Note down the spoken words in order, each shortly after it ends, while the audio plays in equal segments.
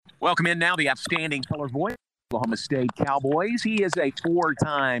Welcome in now the outstanding color voice, Oklahoma State Cowboys. He is a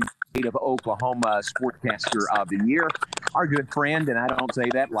four-time State of Oklahoma Sportscaster of the Year. Our good friend, and I don't say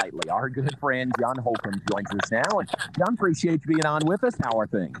that lightly, our good friend John Holcomb joins us now. And John, appreciate you being on with us. How are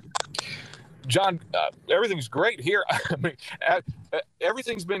things? John, everything's great here. I mean,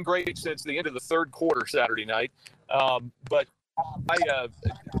 everything's been great since the end of the third quarter Saturday night. But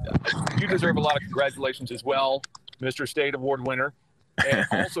you deserve a lot of congratulations as well, Mr. State Award winner. And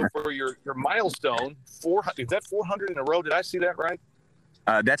also for your milestone, 400. Is that 400 in a row? Did I see that right?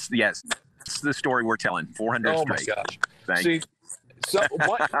 That's the story we're telling. 400 Oh, straight. my gosh. Thank See, you. so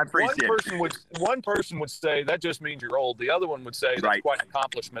I appreciate one person would say that just means you're old. The other one would say that's Right. quite an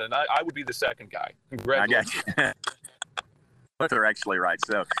accomplishment. And I would be the second guy. Congratulations. I got you. Both are actually right.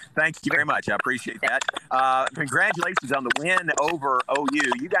 So thank you very much. I appreciate that. Congratulations on the win over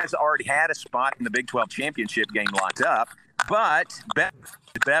OU. You guys already had a spot in the Big 12 championship game locked up, but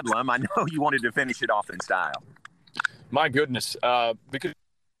Bedlam, I know you wanted to finish it off in style. My goodness. Because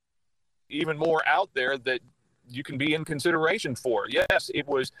even more out there that you can be in consideration for. Yes, it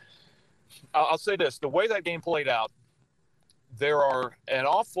was. I'll say this. The way that game played out, there are an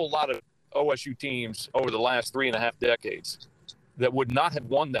awful lot of OSU teams over the last 3.5 decades that would not have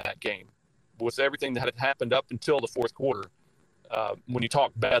won that game with everything that had happened up until the fourth quarter. When you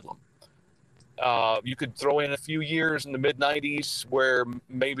talk Bedlam, you could throw in a few years in the mid-'90s where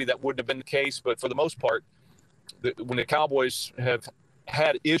maybe that wouldn't have been the case, but for the most part, when the Cowboys have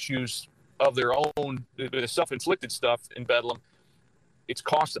had issues of their own, self-inflicted stuff in Bedlam, it's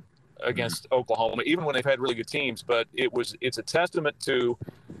cost them against Oklahoma, even when they've had really good teams. But it's a testament to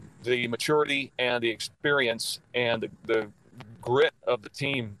the maturity and the experience and the grit of the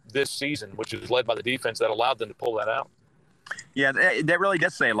team this season, which is led by the defense that allowed them to pull that out. Yeah, that really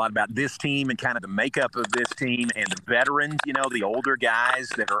does say a lot about this team and kind of the makeup of this team and the veterans, the older guys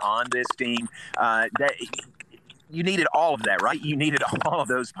that are on this team. That you needed all of that, right? You needed all of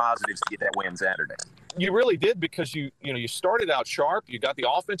those positives to get that win Saturday. You really did, because you started out sharp. You got the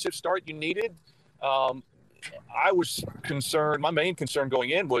offensive start you needed. I was concerned. My main concern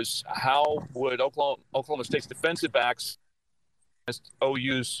going in was how would Oklahoma State's defensive backs against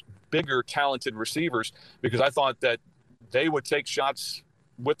OU's bigger, talented receivers, because I thought that they would take shots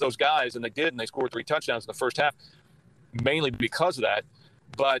with those guys, and they did, and they scored 3 touchdowns in the first half, mainly because of that.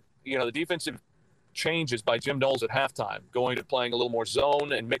 But, the defensive changes by Jim Knowles at halftime, going to playing a little more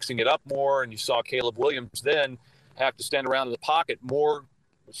zone and mixing it up more, and you saw Caleb Williams then have to stand around in the pocket, more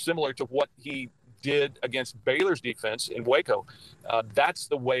similar to what he did against Baylor's defense in Waco. That's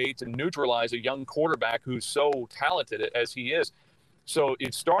the way to neutralize a young quarterback who's so talented as he is. So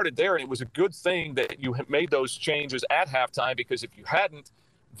it started there, and it was a good thing that you made those changes at halftime, because if you hadn't,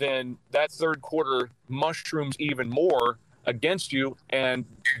 then that third quarter mushrooms even more against you, and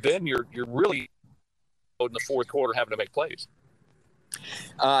then you're really in the fourth quarter having to make plays.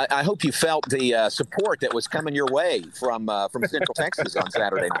 I hope you felt the support that was coming your way from Central Texas on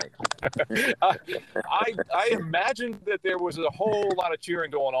Saturday night. I imagined that there was a whole lot of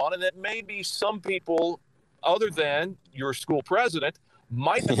cheering going on, and that maybe some people other than your school president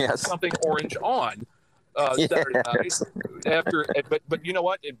might have put something orange on Saturday night. But you know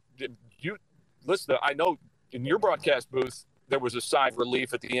what? You listen. I know in your broadcast booth there was a sigh of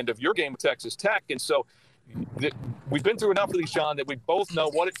relief at the end of your game with Texas Tech, and so we've been through enough of these, Sean, that we both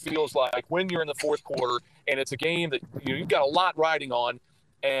know what it feels like when you're in the fourth quarter and it's a game that you've got a lot riding on,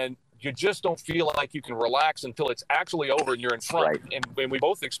 and you just don't feel like you can relax until it's actually over and you're in front. Right. And we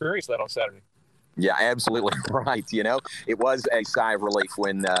both experienced that on Saturday. Yeah, absolutely right. It was a sigh of relief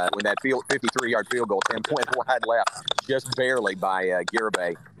when that 53-yard field goal attempt went wide left, just barely by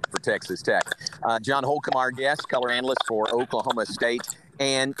Garibay for Texas Tech. John Holcomb, our guest, color analyst for Oklahoma State.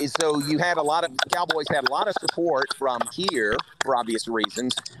 And so Cowboys had a lot of support from here for obvious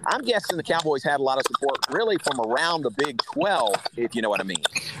reasons. I'm guessing the Cowboys had a lot of support really from around the Big 12, if you know what I mean.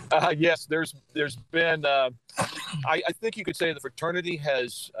 Yes, there's been, I think you could say the fraternity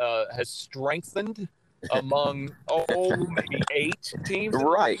has strengthened among, maybe 8 teams.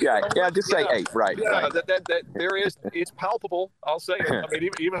 Right, yeah, just say 8, right. Yeah, right. That there is, it's palpable, I'll say it. I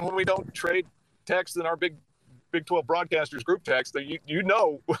mean, even when we don't trade texts in our Big 12 broadcasters group text, that you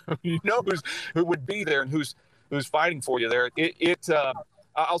know who would be there and who's fighting for you there.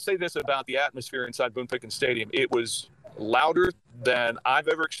 I'll say this about the atmosphere inside Boone Pickens Stadium: it was louder than I've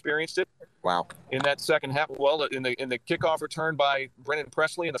ever experienced it. Wow! In that second half, well, in the kickoff return by Brennan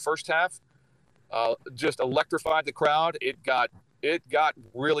Presley in the first half, just electrified the crowd. It got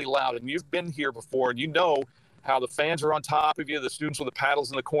really loud, and you've been here before, and you know how the fans are on top of you, the students with the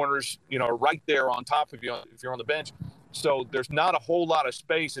paddles in the corners, right there on top of you if you're on the bench. So there's not a whole lot of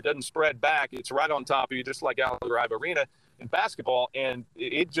space. It doesn't spread back. It's right on top of you, just like Al-Gharaib Arena in basketball. And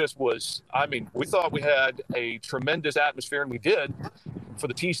it just was, I mean, we thought we had a tremendous atmosphere, and we did for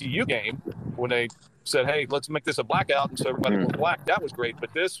the TCU game when they said, hey, let's make this a blackout. And so everybody wore black. That was great.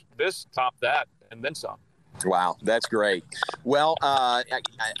 But this topped that and then some. Wow, that's great. Well, I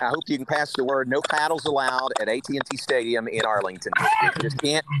hope you can pass the word. No paddles allowed at AT&T Stadium in Arlington.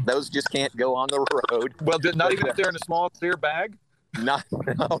 Those just can't go on the road. Well, not even if they're in a small clear bag? Not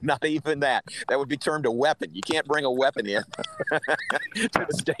even that. That would be termed a weapon. You can't bring a weapon in to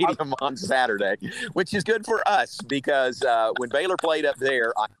the stadium on Saturday, which is good for us because when Baylor played up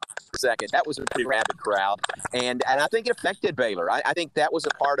there on second, that was a pretty rabid crowd, and I think it affected Baylor. I think that was a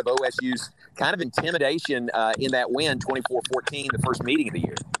part of OSU's kind of intimidation in that win, 24-14, the first meeting of the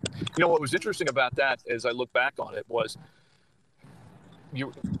year. You know, what was interesting about that as I look back on it was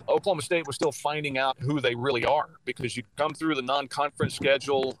Oklahoma State was still finding out who they really are, because you come through the non-conference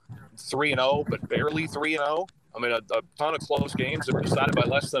schedule 3-0, but barely 3-0. I mean, a ton of close games that were decided by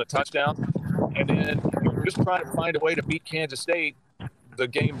less than a touchdown. And then you're just trying to find a way to beat Kansas State the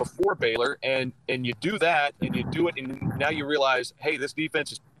game before Baylor, and you do that, and you do it, and now you realize, hey, this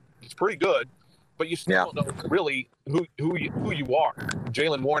defense is pretty good, but you still don't know really who you are.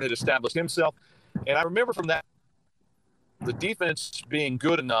 Jalen Warren had established himself, and I remember from that, the defense being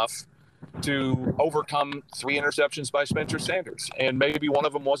good enough to overcome 3 interceptions by Spencer Sanders, and maybe one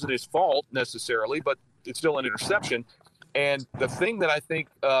of them wasn't his fault necessarily, but it's still an interception. And the thing that I think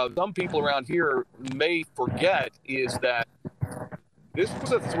some people around here may forget is that this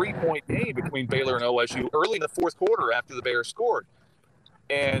was a 3-point game between Baylor and OSU early in the fourth quarter after the Bears scored.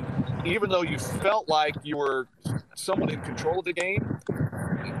 And even though you felt like you were somewhat in control of the game,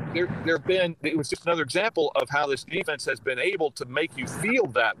 it was just another example of how this defense has been able to make you feel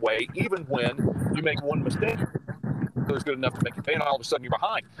that way, even when you make one mistake. It's good enough to make you pay, and all of a sudden you're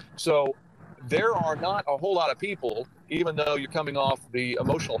behind. So there are not a whole lot of people, even though you're coming off the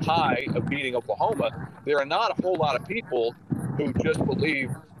emotional high of beating Oklahoma, there are not a whole lot of people who just believe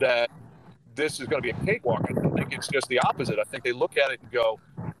that this is going to be a cakewalk. I think it's just the opposite. I think they look at it and go,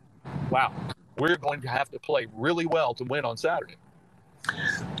 wow, we're going to have to play really well to win on Saturday.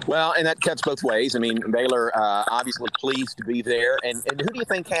 Well, and that cuts both ways. I mean, Baylor obviously pleased to be there. And who do you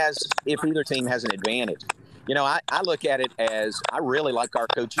think if either team has an advantage? You know, I look at it as I really like our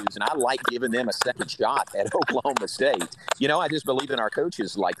coaches, and I like giving them a second shot at Oklahoma State. You know, I just believe in our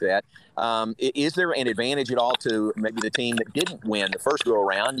coaches like that. Is there an advantage at all to maybe the team that didn't win the first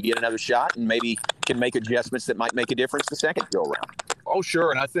go-around? You get another shot and maybe can make adjustments that might make a difference the second go-around. Oh,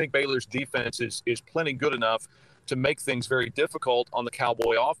 sure. And I think Baylor's defense is plenty good enough to make things very difficult on the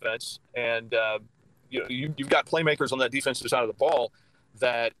Cowboy offense. And, you've got playmakers on that defensive side of the ball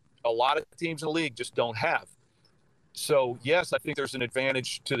that a lot of teams in the league just don't have. So, yes, I think there's an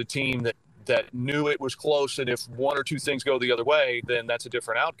advantage to the team that knew it was close, and if one or two things go the other way, then that's a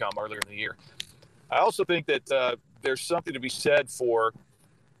different outcome earlier in the year. I also think that there's something to be said for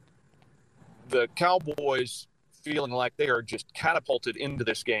the Cowboys feeling like they are just catapulted into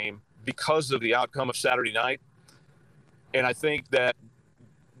this game because of the outcome of Saturday night. And I think that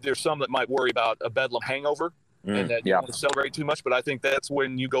there's some that might worry about a Bedlam hangover and that you don't want to celebrate too much. But I think that's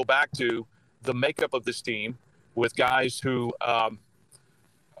when you go back to the makeup of this team with guys who,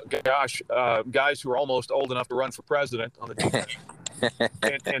 guys who are almost old enough to run for president on the defense.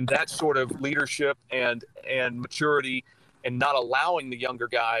 and that sort of leadership and maturity, and not allowing the younger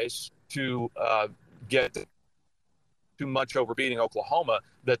guys to get too much over beating Oklahoma,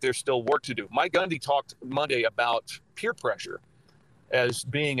 that there's still work to do. Mike Gundy talked Monday about peer pressure as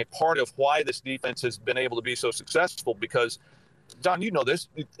being a part of why this defense has been able to be so successful, because, John, you know this,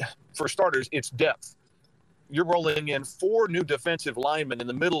 for starters, it's depth. You're rolling in 4 new defensive linemen in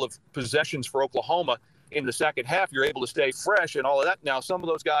the middle of possessions for Oklahoma in the second half. You're able to stay fresh and all of that. Now, some of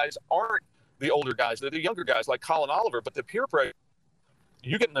those guys aren't the older guys. They're the younger guys like Colin Oliver, but the peer pressure,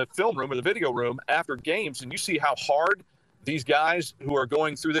 you get in the film room or the video room after games and you see how hard these guys who are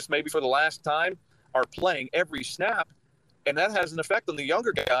going through this maybe for the last time are playing every snap. And that has an effect on the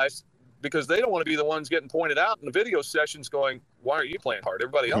younger guys, because they don't want to be the ones getting pointed out in the video sessions going, why are you playing hard?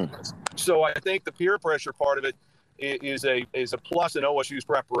 Everybody else is. So I think the peer pressure part of it is a plus in OSU's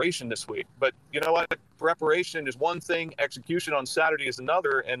preparation this week. But you know what? Preparation is one thing. Execution on Saturday is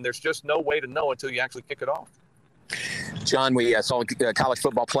another. And there's just no way to know until you actually kick it off. John, we saw college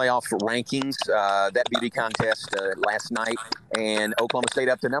football playoff rankings, that beauty contest last night, and Oklahoma State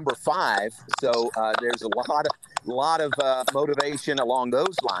up to number 5. So there's a lot of motivation along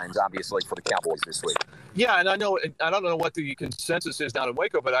those lines, obviously, for the Cowboys this week. Yeah, and I don't know what the consensus is down in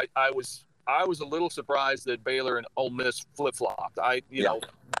Waco, but I was I was a little surprised that Baylor and Ole Miss flip-flopped.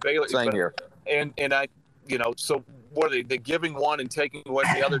 Baylor. Same here. And so what are they? They're giving one and taking away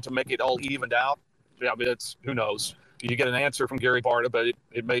the other to make it all evened out? Yeah, I mean, who knows? You get an answer from Gary Barta, but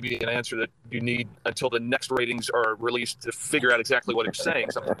it may be an answer that you need until the next ratings are released to figure out exactly what it's saying.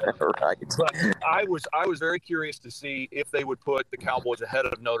 Right. But I was very curious to see if they would put the Cowboys ahead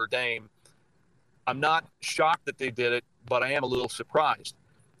of Notre Dame. I'm not shocked that they did it, but I am a little surprised.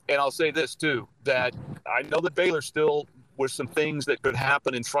 And I'll say this too, that I know that Baylor still was some things that could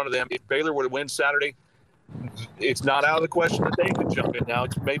happen in front of them. If Baylor were to win Saturday, it's not out of the question that they could jump in. Now,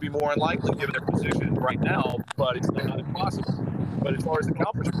 it's maybe more unlikely given their position right now, but it's not impossible. But as far as the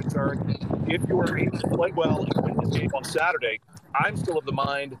Cowboys are concerned, if you are able to play well and win this game on Saturday, I'm still of the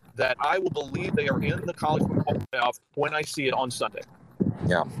mind that I will believe they are in the college football playoff when I see it on Sunday.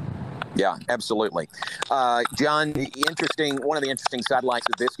 Yeah, absolutely. John, one of the interesting sidelights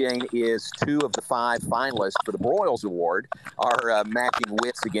of this game is 2 of the 5 finalists for the Broyles Award are matching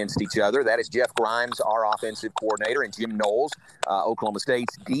wits against each other. That is Jeff Grimes, our offensive coordinator, and Jim Knowles, Oklahoma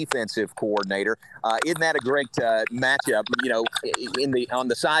State's defensive coordinator. Isn't that a great matchup, on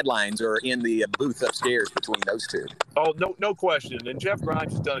the sidelines or in the booth upstairs between those two? Oh, no question. And Jeff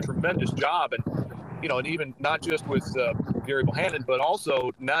Grimes has done a tremendous job. And even not just with Gary Bohannon, but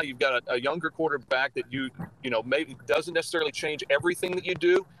also now you've got a younger quarterback that maybe doesn't necessarily change everything that you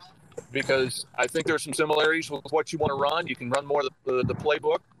do, because I think there's some similarities with what you want to run. You can run more of the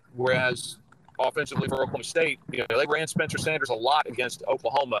playbook, whereas offensively for Oklahoma State, they ran Spencer Sanders a lot against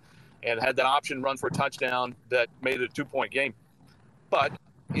Oklahoma and had that option run for a touchdown that made it a 2-point game. But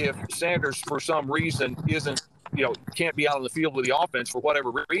if Sanders, for some reason, can't be out on the field with the offense for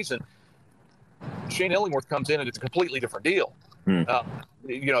whatever reason, Shane Illingworth comes in and it's a completely different deal.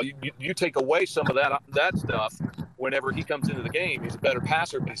 You take away some of that stuff whenever he comes into the game. He's a better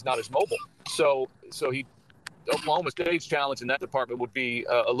passer, but he's not as mobile. So Oklahoma State's challenge in that department would be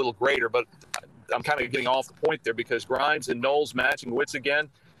a little greater. But I'm kind of getting off the point there because Grimes and Knowles matching wits again.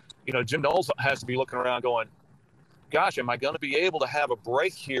 Jim Knowles has to be looking around going, gosh, am I going to be able to have a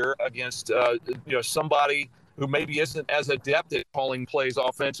break here against somebody who maybe isn't as adept at calling plays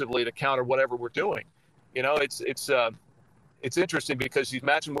offensively to counter whatever we're doing? It's interesting because he's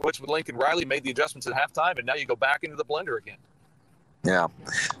matching wits with Lincoln Riley, made the adjustments at halftime, and now you go back into the blender again. Yeah.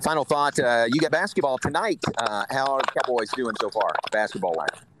 Final thought, you got basketball tonight. How are the Cowboys doing so far, basketball-wise?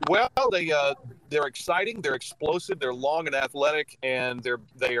 Well, they're exciting, they're explosive, they're long and athletic, and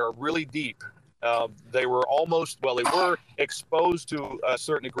they are really deep. They were exposed to a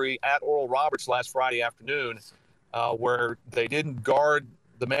certain degree at Oral Roberts last Friday afternoon, where they didn't guard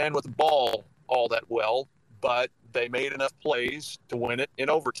the man with the ball all that well, but they made enough plays to win it in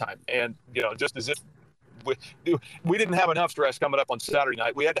overtime. And, just as if we didn't have enough stress coming up on Saturday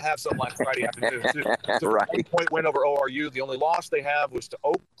night, we had to have something like Friday afternoon too. So Right. 1-point win over ORU. The only loss they have was to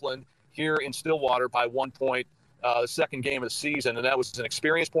Oakland here in Stillwater by 1 point, the second game of the season. And that was an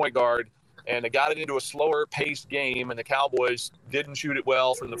experienced point guard. And they got it into a slower paced game, and the Cowboys didn't shoot it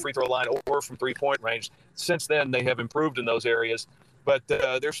well from the free throw line or from 3-point range. Since then, they have improved in those areas. But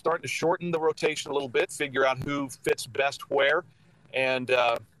they're starting to shorten the rotation a little bit, figure out who fits best where. And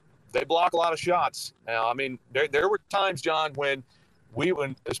they block a lot of shots. Now, I mean, there were times, John, when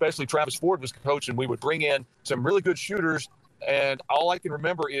especially Travis Ford was coaching, we would bring in some really good shooters. And all I can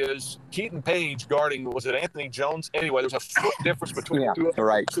remember is Keaton Page guarding, was it Anthony Jones? Anyway, there's a foot difference between the two of them.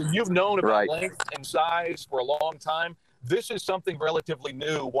 Right. So you've known about length and size for a long time. This is something relatively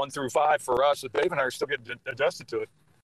new, 1 through 5 for us, that Dave and I are still getting adjusted to it.